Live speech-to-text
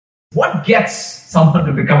what gets someone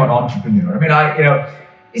to become an entrepreneur? I mean,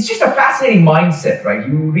 it's just a fascinating mindset, right?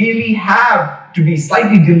 You really have to be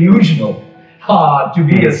slightly delusional to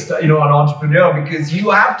be an entrepreneur, because you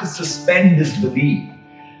have to suspend disbelief.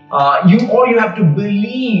 You have to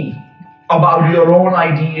believe about your own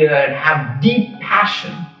idea and have deep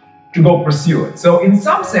passion to go pursue it. So in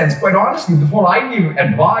some sense, quite honestly, before I give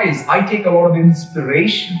advice, I take a lot of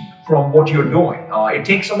inspiration from what you're doing. It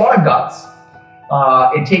takes a lot of guts.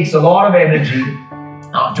 It takes a lot of energy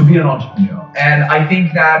to be an entrepreneur. And I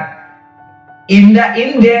think that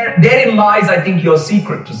therein lies, I think, your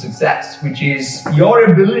secret to success, which is your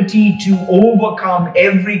ability to overcome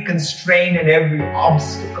every constraint and every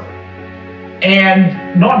obstacle,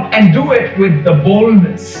 and do it with the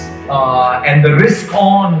boldness and the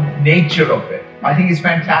risk-on nature of it. I think it's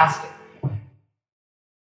fantastic.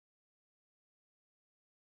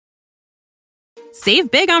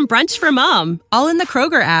 Save big on brunch for mom, all in the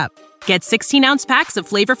Kroger app. Get 16-ounce packs of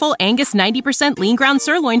flavorful Angus 90% lean ground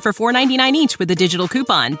sirloin for $4.99 each with a digital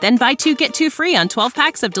coupon. Then buy 2, get 2 free on 12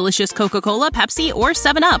 packs of delicious Coca-Cola, Pepsi, or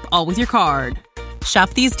 7-Up, all with your card. Shop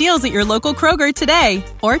these deals at your local Kroger today,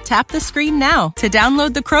 or tap the screen now to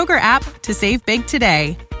download the Kroger app to save big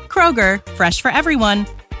today. Kroger, fresh for everyone.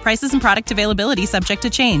 Prices and product availability subject to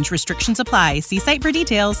change. Restrictions apply. See site for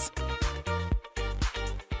details.